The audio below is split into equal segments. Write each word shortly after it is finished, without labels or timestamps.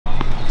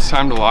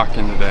time to lock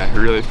in today,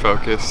 really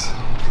focus.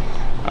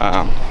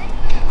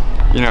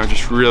 You know,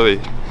 just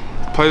really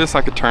play this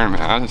like a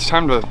tournament. It's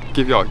time to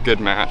give y'all a good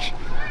match.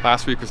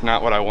 Last week was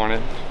not what I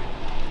wanted.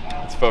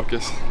 Let's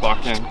focus,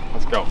 lock in,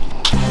 let's go.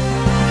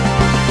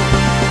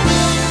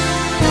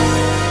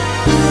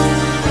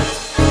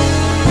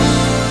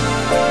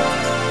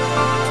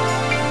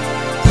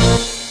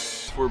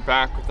 We're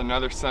back with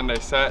another Sunday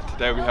set.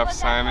 Today we have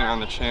Simon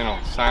on the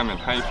channel. Simon,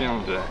 how you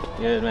feeling today?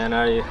 Good, man. How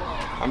are you?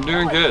 I'm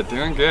doing good,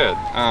 doing good.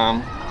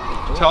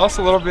 Tell us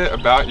a little bit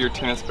about your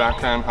tennis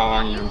background, how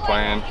long you've been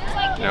playing,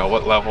 you know,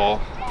 what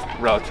level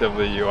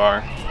relatively you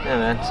are. Yeah,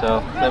 man. So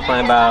I've been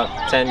playing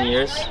about 10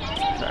 years.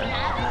 Okay.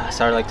 I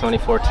started like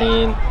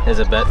 2014 as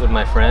a bet with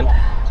my friend.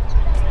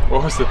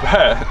 What was the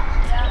bet?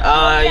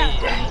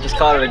 He just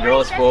called it a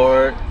girl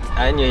sport.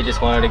 I knew he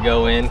just wanted to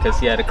go in because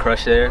he had a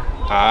crush there.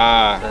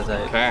 Ah, so I was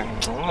like, okay.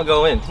 I'm gonna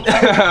go in.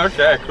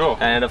 Okay, cool.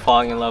 I ended up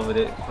falling in love with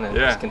it and then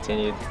just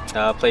continued.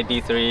 Played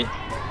D3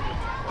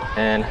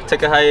 and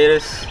took a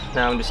hiatus.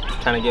 Now I'm just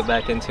trying to get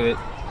back into it,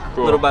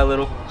 little by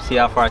little, see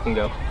how far I can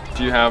go.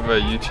 Do you have a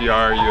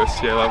UTR,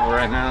 USTA level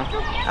right now?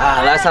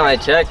 Last time I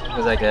checked, it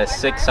was like a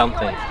 6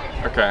 something.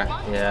 Okay.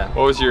 Yeah.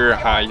 What was your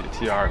high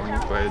UTR when you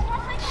played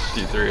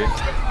D3?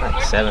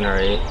 Like 7 or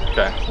 8.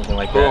 Okay. Something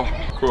like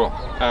that. Cool.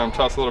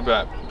 Tell us a little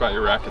bit about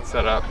your racket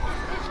setup.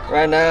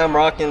 Right now I'm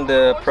rocking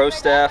the Pro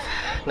Staff,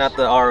 not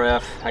the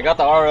RF. I got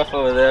the RF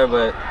over there,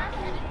 but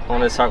I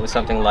want to start with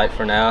something light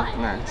for now.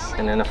 Nice.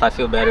 And then if I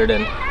feel better,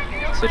 then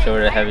switch over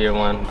to a heavier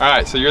one. All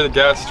right, so you're the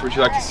guest. Would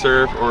you like to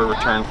serve or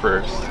return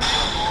first?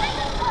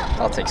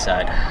 I'll take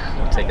side.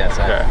 I'll take that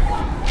side. Okay.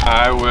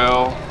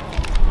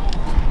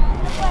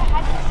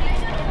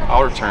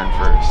 I'll return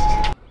first.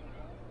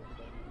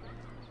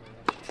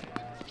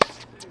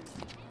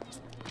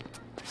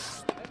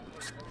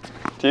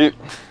 Deep.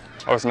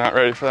 I was not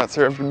ready for that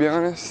serve, to be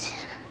honest.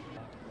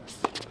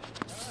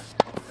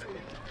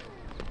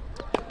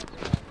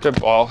 Good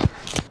ball.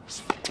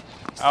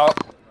 Out.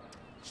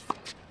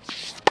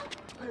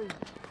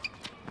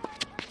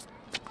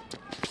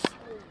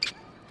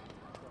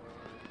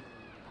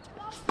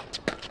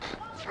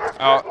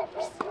 Out.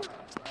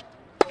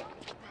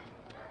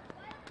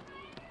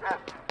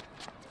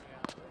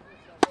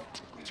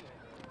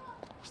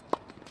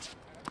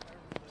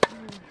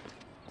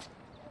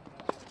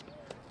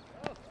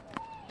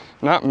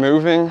 Not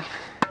moving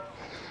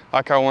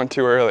like I want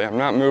to early. I'm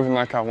not moving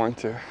like I want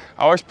to.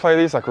 I always play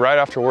these like right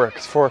after work.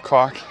 It's 4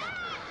 o'clock.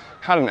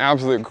 Had an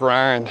absolute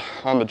grind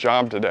on the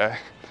job today.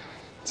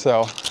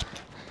 So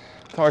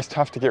it's always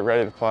tough to get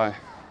ready to play.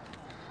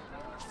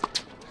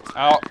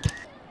 Out.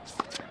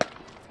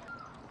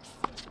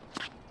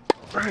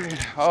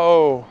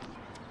 Oh.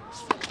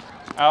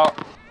 Out.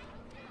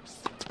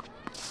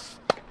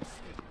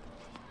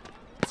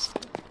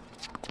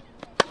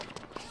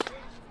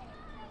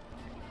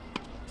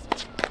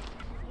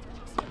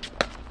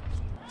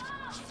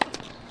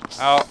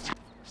 Out.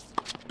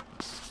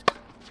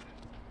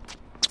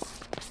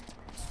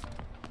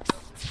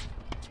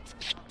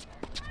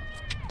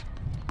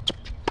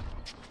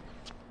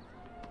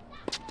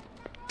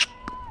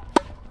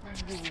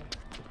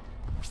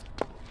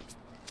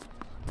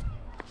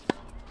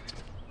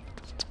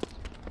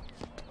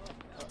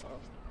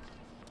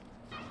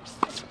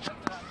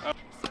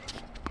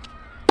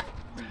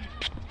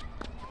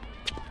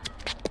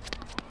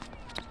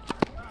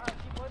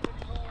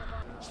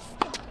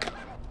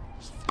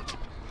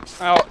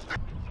 Out.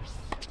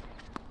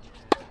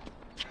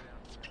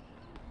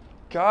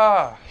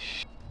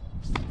 Gosh.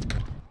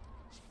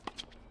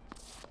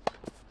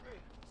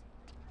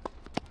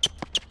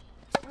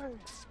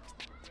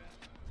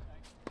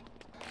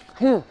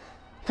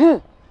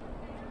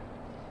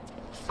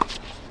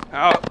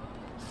 Out.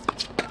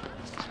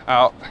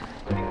 Out.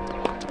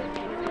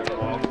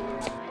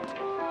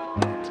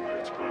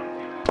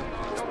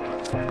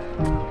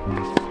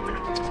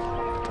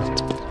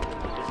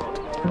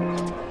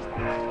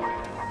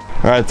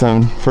 All right,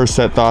 Simon, first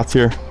set thoughts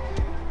here.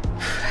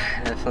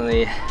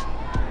 Definitely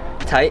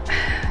tight,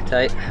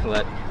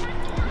 but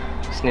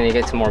just need to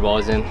get some more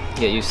balls in,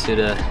 get used to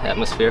the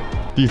atmosphere.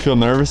 Do you feel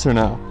nervous or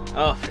no?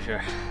 Oh, for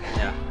sure.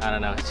 Yeah, I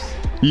don't know.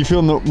 Do you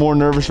feel more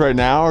nervous right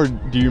now, or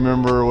do you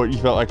remember what you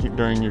felt like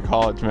during your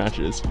college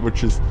matches,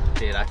 which is...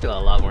 Dude, I feel a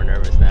lot more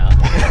nervous now.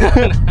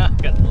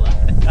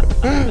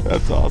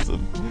 That's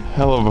awesome.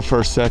 Hell of a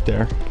first set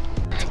there.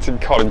 It's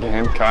called a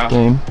game, Kyle.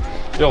 Game.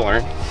 You'll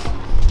learn.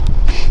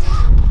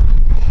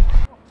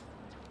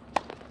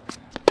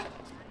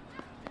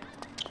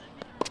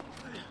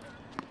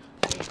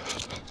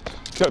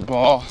 Good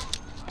ball.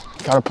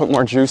 Gotta put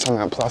more juice on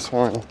that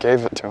 +1.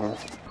 Gave it to him.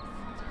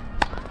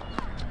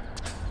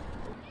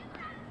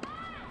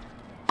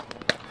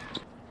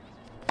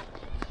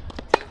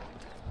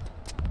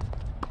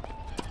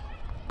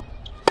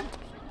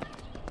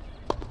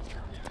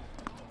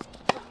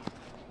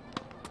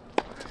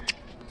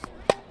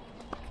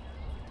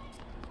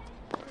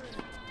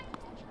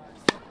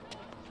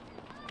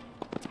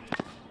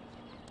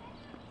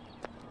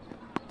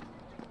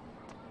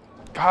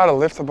 Gotta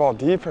lift the ball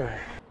deeper.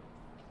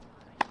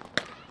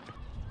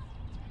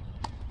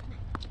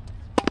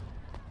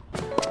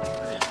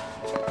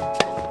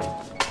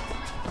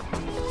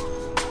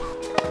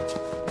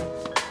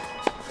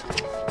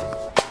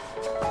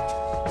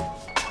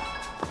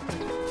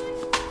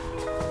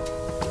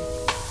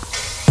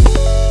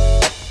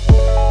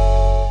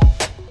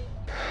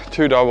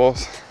 2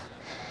 doubles.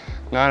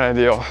 Not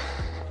ideal.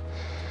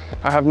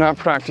 I have not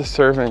practiced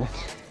serving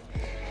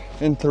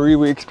in 3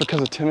 weeks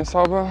because of tennis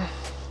elbow,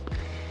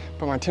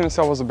 but my tennis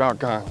elbow is about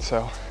gone,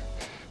 so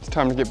it's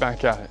time to get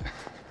back at it.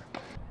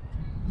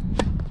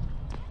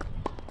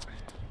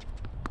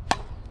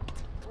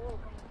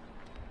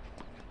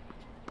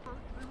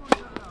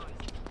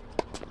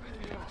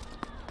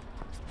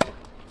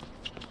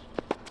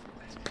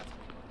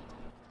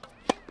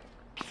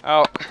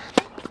 Out.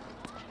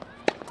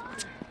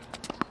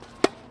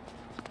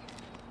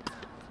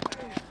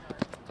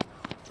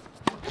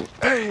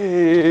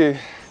 Hey,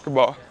 good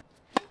ball.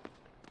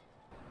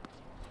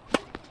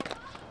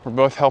 We're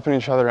both helping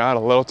each other out a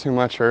little too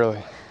much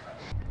early.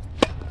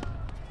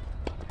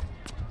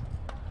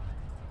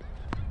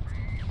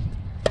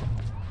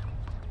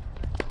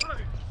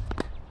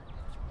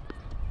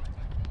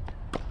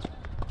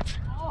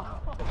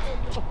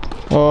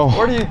 Oh.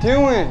 What are you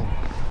doing?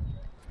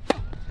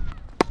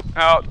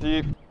 Out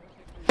deep.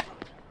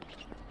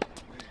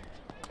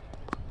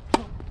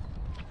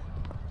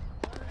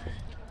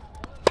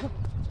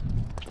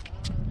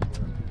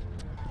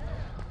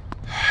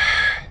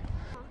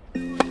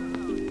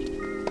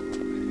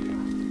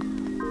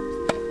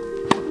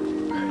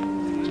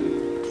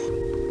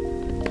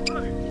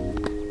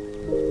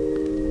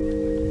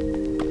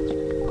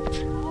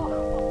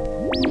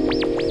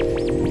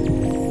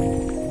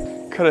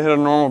 Could have hit a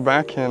normal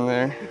backhand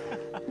there.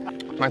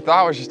 My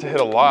thought was just to hit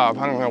a lob.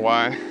 I don't know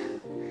why.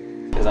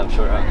 Because I'm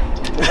short out.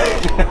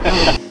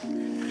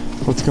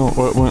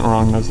 What went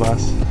wrong those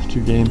last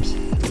 2 games?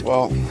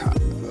 Well,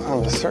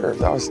 on the serve,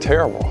 that was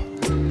terrible.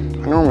 I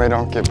normally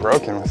don't get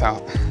broken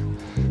without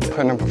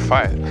putting up a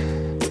fight.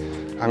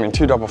 I mean,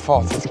 2 double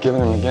faults, that's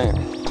giving him the game.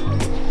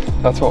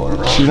 That's what went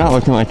wrong. You're not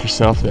looking like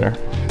yourself there.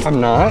 I'm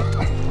not?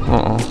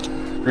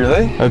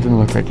 Really? That didn't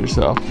look like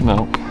yourself,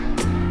 no.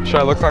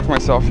 Should I look like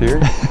myself here?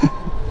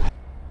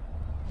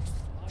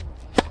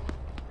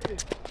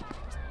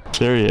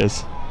 There he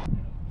is.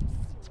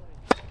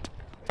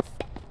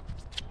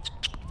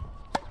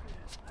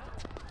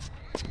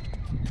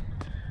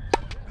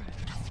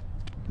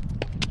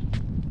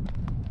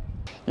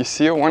 You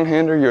see a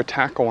one-hander, you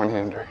attack a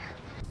one-hander.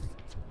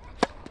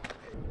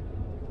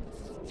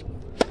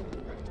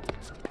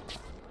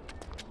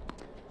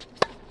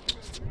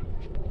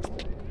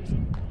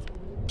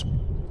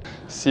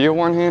 See a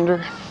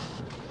one-hander,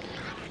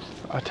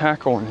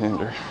 attack a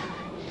one-hander.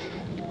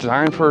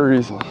 Designed for a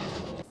reason.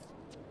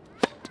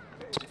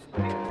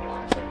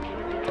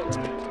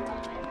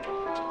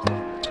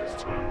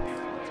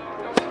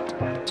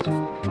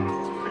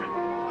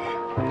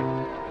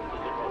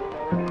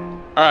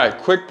 All right,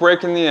 quick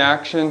break in the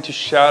action to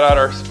shout out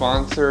our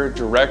sponsor,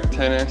 Direct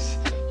Tennis.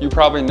 You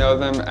probably know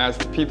them as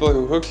the people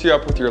who hooks you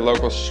up with your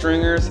local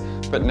stringers,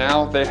 but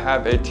now they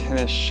have a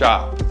tennis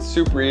shop. It's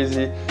super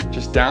easy.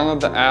 Just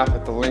download the app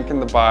at the link in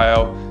the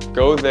bio.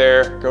 Go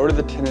there, go to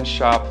the tennis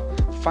shop,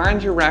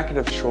 find your racket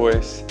of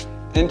choice,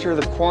 enter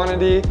the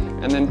quantity,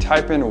 and then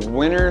type in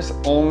winners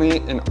only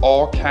in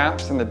all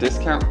caps in the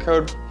discount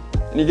code,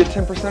 and you get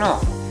 10%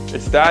 off.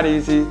 It's that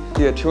easy. You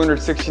get a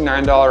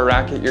 $269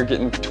 racket, you're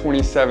getting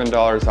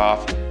 $27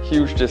 off.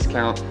 Huge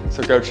discount,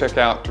 so go check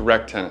out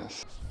Direct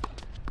Tennis.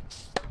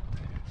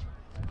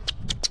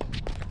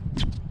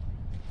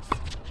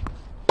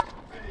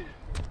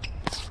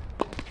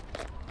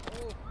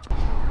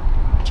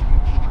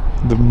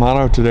 The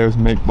motto today was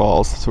make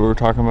balls. That's what we were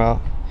talking about.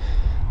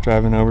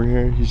 Driving over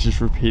here, he's just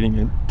repeating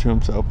it to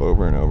himself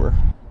over and over.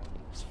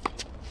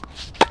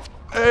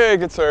 Hey,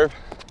 good serve.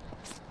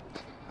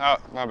 Oh,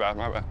 my bad,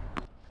 my bad.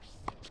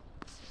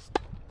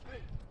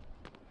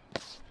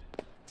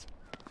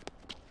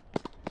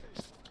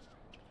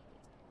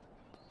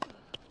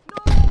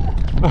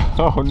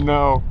 Oh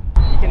no.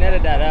 You can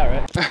edit that out,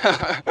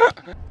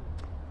 right?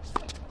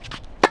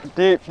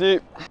 Deep,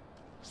 deep.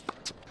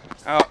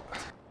 Out.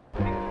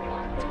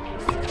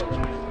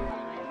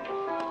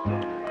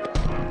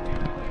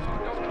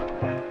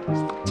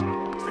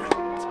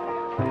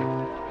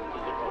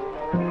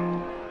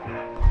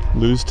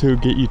 Lose 2,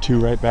 get you 2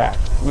 right back.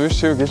 Lose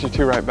 2, get you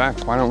 2 right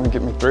back. Why don't we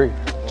get me 3?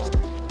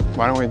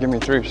 Why don't we give me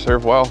 3?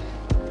 Serve well.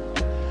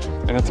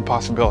 And it's a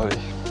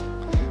possibility.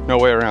 No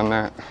way around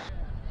that.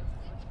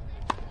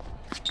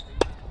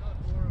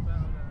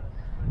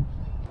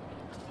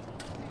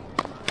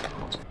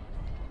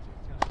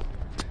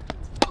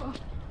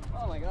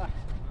 Oh my God.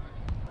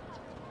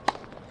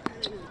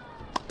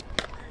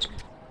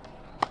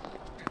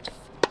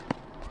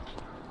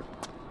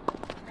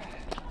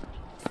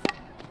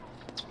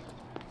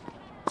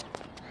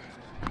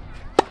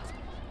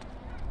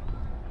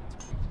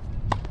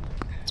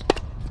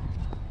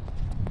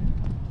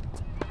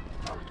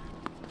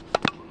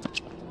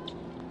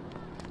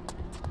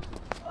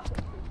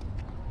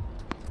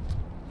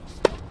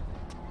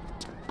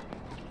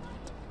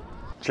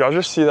 Did y'all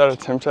just see that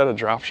attempt at a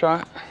drop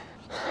shot?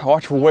 I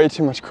watch way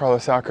too much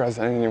Carlos Alcaraz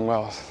than anything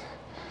else.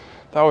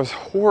 That was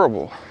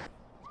horrible.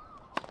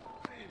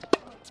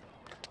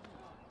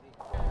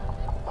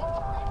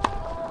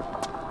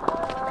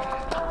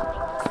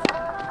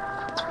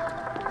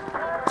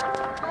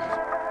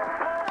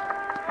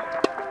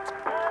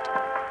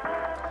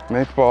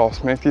 Make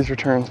balls, make these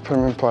returns, put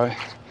them in play.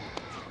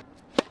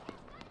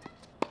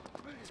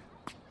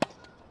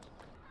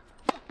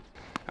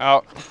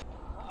 Out.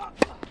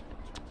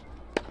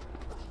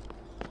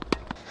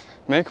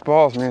 Make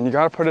balls, man, you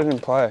gotta put it in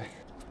play.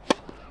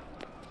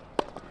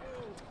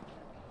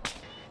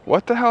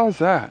 What the hell is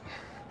that?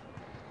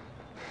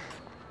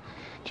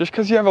 Just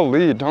because you have a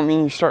lead, don't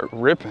mean you start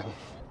ripping.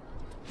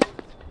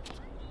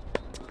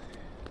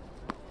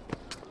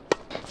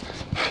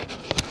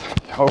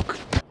 Yoke.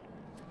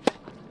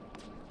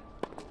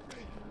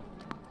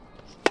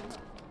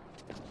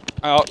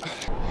 Out.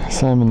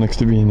 Simon looks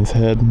to be in his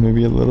head,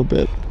 maybe a little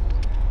bit.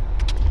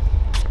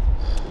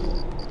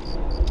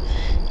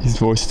 He's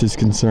voiced his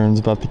concerns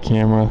about the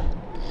camera.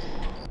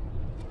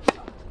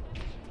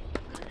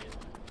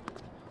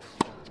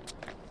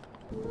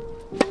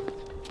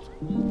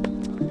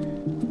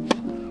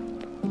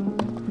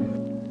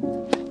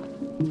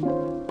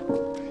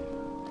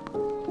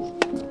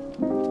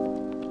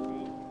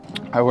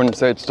 I wouldn't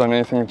say it's done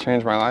anything to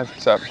change my life,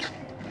 except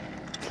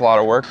it's a lot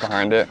of work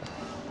behind it.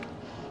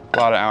 A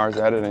lot of hours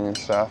editing and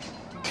stuff.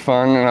 It's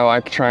fun, and I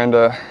like trying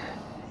to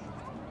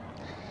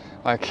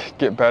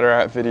get better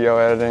at video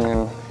editing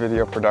and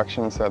video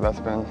production, so that's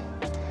been,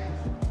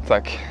 it's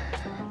like,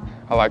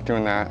 I like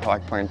doing that. I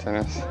like playing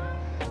tennis,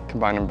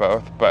 combine them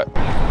both, but.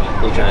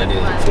 Are you trying to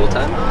do it full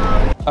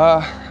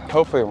time?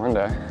 Hopefully one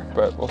day,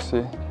 but we'll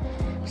see.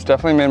 It's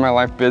definitely made my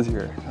life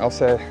busier. I'll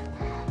say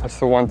that's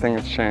the one thing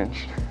that's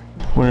changed.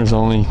 Winners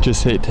only,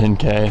 just hit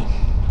 10K.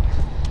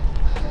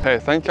 Hey,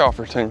 thank y'all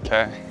for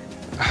 10K.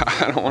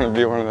 I don't want to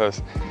be one of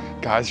those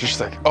guys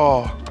just like,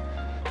 oh,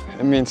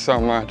 it means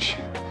so much.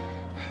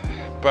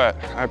 But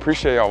I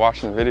appreciate y'all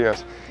watching the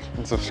videos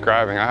and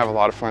subscribing. I have a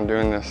lot of fun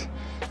doing this,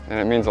 and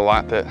it means a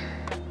lot that,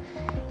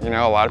 you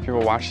know, a lot of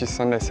people watch these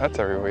Sunday sets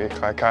every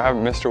week. Like, I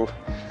haven't missed a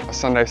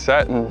Sunday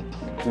set in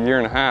a year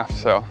and a half,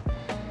 so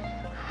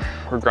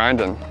we're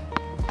grinding.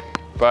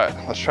 But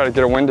let's try to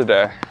get a win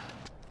today.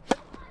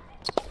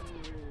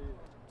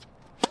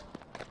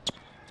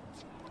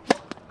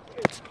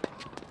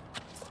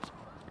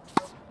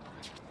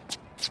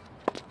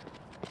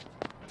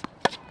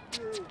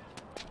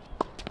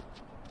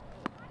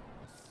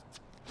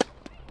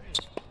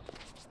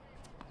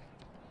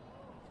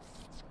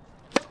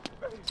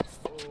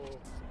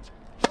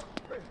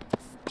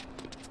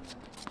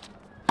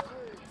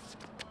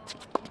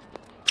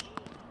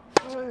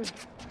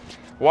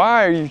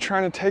 Why are you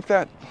trying to take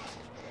that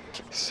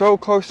so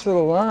close to the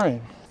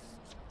line?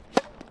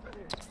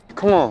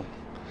 Come on.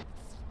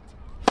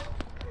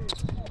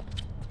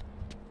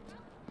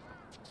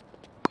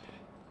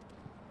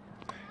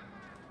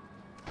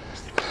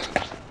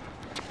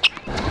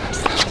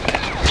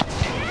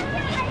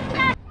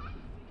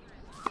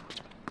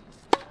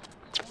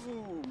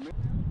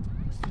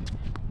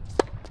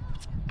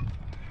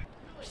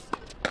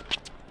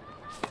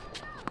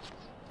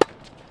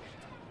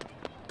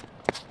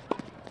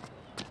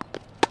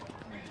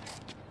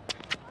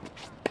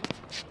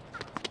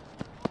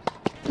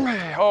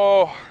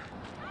 Oh.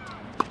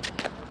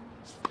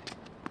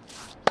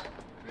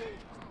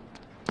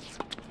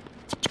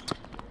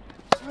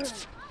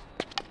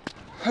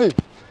 Hey.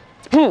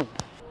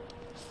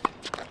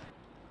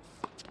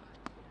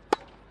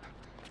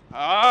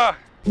 Ah.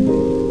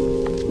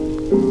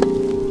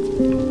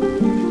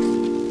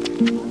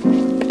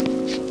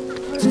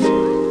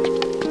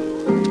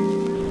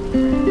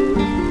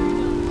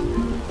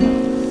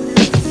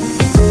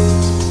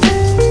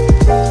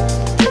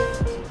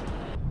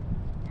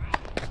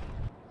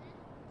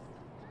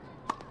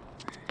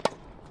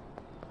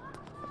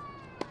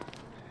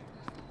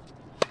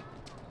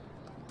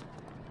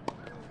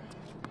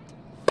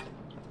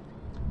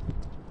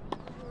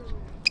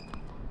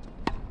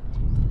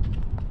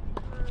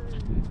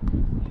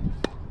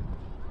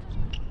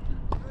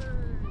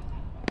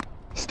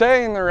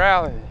 Stay in the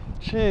rally.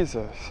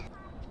 Jesus.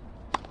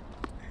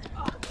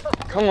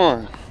 Come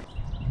on.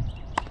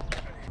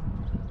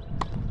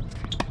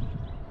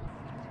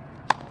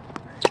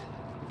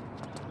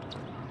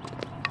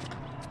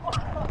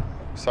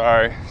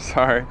 Sorry.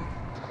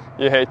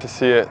 You hate to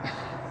see it,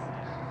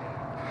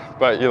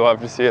 but you love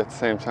to see it at the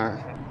same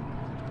time.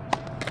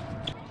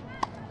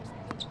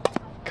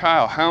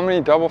 Kyle, how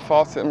many double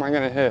faults am I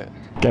gonna hit?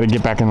 Gotta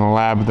get back in the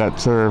lab with that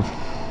serve.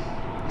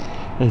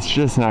 It's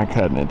just not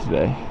cutting it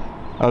today,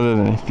 other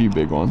than a few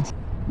big ones.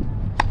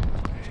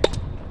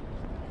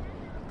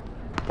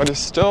 But it's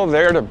still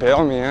there to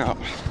bail me out.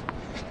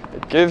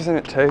 It gives and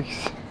it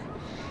takes.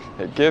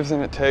 It gives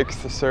and it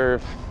takes to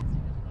serve.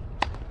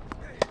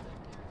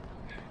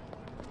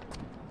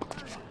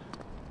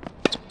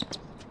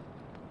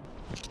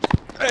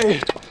 Hey!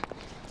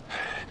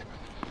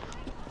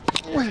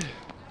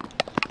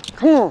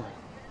 Come on!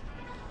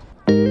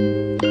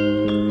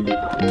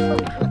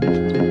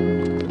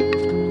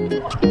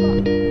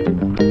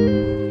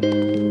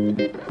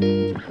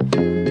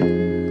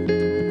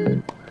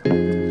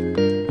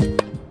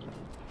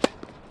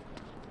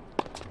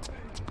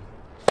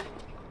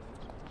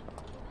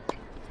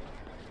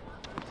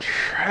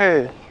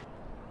 Trey.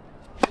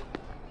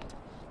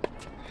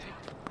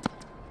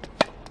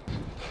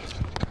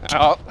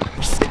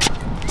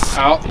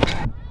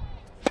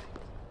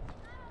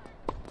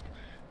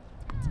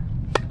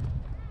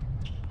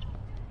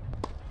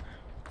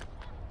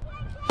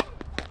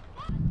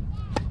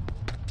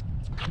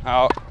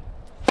 Out.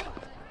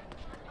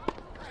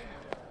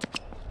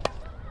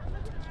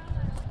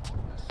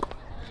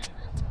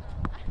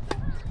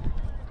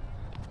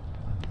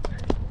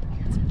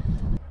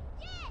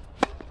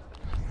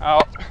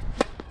 Out.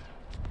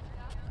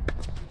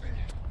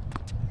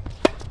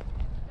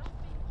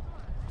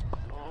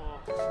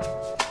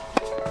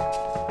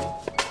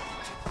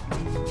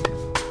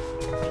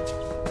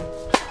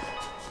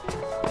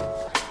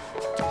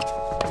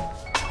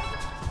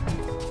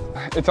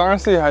 It's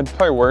honestly, I'd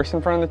play worse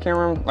in front of the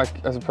camera,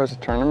 like as opposed to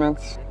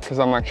tournaments, because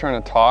I'm like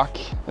trying to talk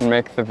and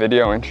make the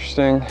video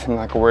interesting and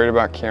like worried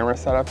about camera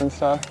setup and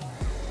stuff.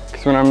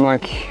 Because when I'm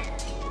like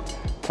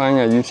playing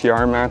a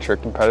UTR match or a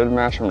competitive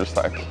match, I'm just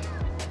like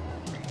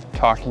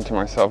talking to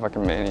myself like a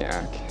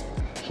maniac.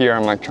 Here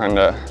I'm like trying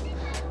to,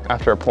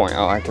 after a point,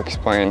 I'll like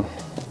explain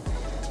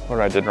what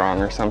I did wrong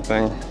or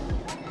something.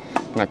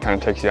 And that kind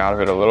of takes you out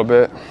of it a little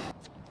bit.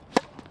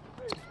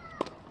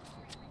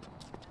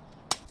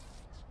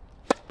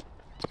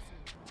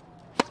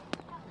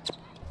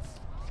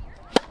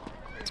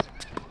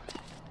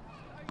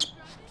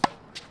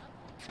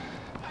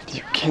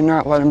 You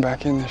cannot let him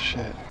back in this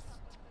shit.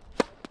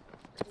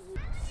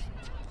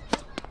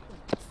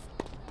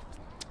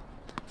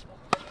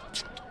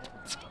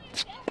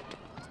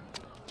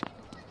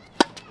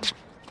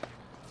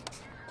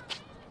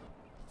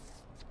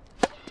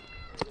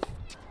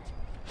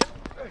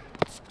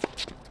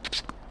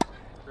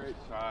 Great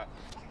shot.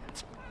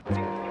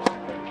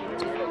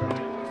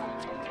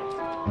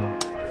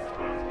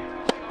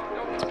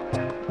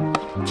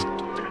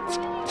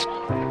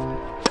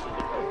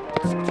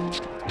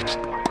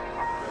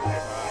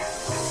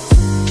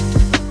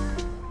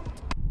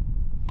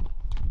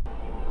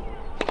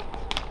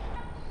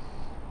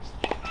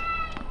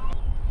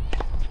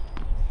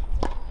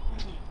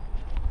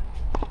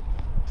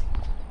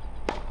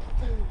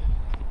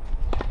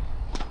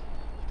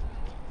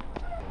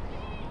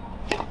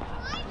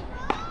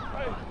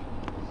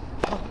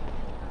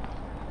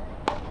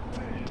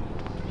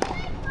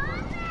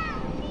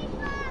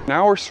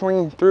 Now we're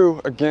swinging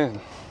through again.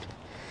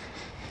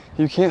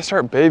 You can't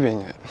start babying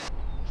it.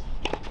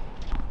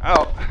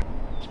 Out.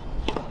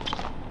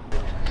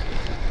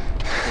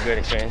 A good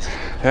experience.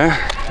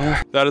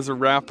 Yeah. That is a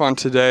wrap on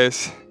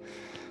today's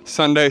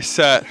Sunday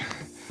set.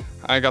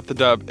 I got the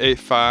dub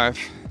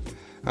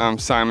 8-5.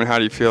 Simon, how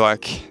do you feel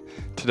like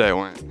today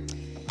went?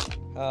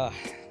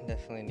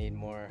 Definitely need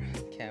more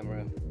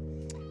camera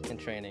and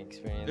training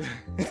experience.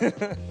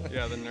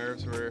 Yeah, the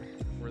nerves were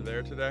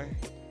there today.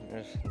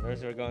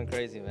 Nerves are going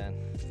crazy, man.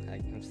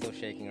 I'm still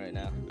shaking right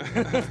now.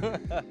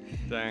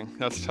 Dang,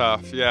 that's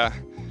tough. Yeah,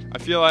 I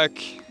feel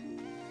like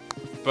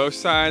both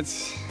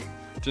sides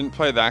didn't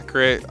play that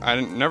great.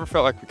 Never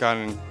felt like we got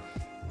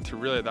into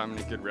really that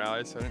many good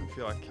rallies, so I didn't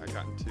feel like I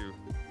got into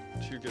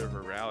too good of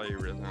a rally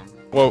rhythm.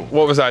 Well,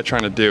 what was I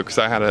trying to do? Because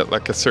I had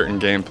a certain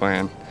game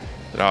plan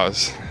that I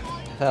was.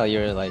 I thought you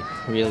were like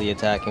really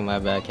attacking my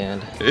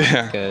backhand.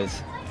 Yeah.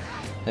 Because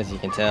as you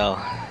can tell,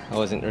 I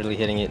wasn't really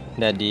hitting it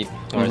that deep.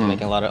 I was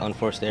making a lot of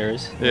unforced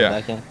errors in the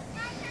backhand.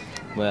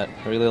 But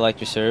I really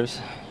liked your serves.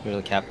 You're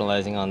really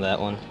capitalizing on that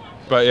one.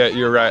 But yeah,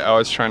 you're right. I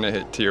was trying to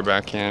hit to your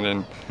backhand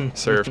and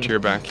serve to your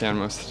backhand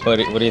most of the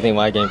time. What do you think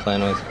my game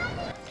plan was?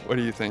 What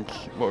do you think?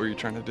 What were you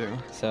trying to do?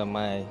 So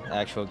my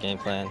actual game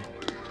plan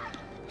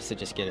was to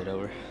just get it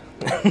over.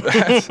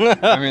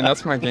 I mean,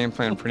 that's my game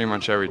plan pretty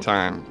much every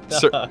time.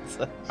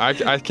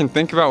 I can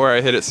think about where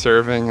I hit it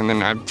serving, and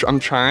then I'm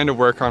trying to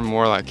work on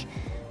more like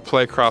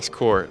play cross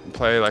court,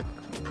 play like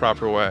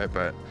proper way,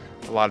 but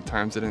a lot of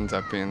times it ends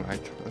up being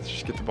like, let's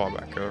just get the ball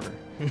back over.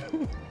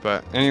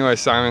 But anyway,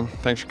 Simon,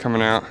 thanks for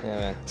coming out. Yeah,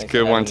 man. It's a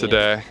good one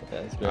today. Yeah,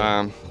 it's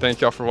great. Thank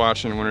y'all for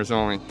watching Winners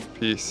Only.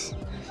 Peace.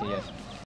 See you guys.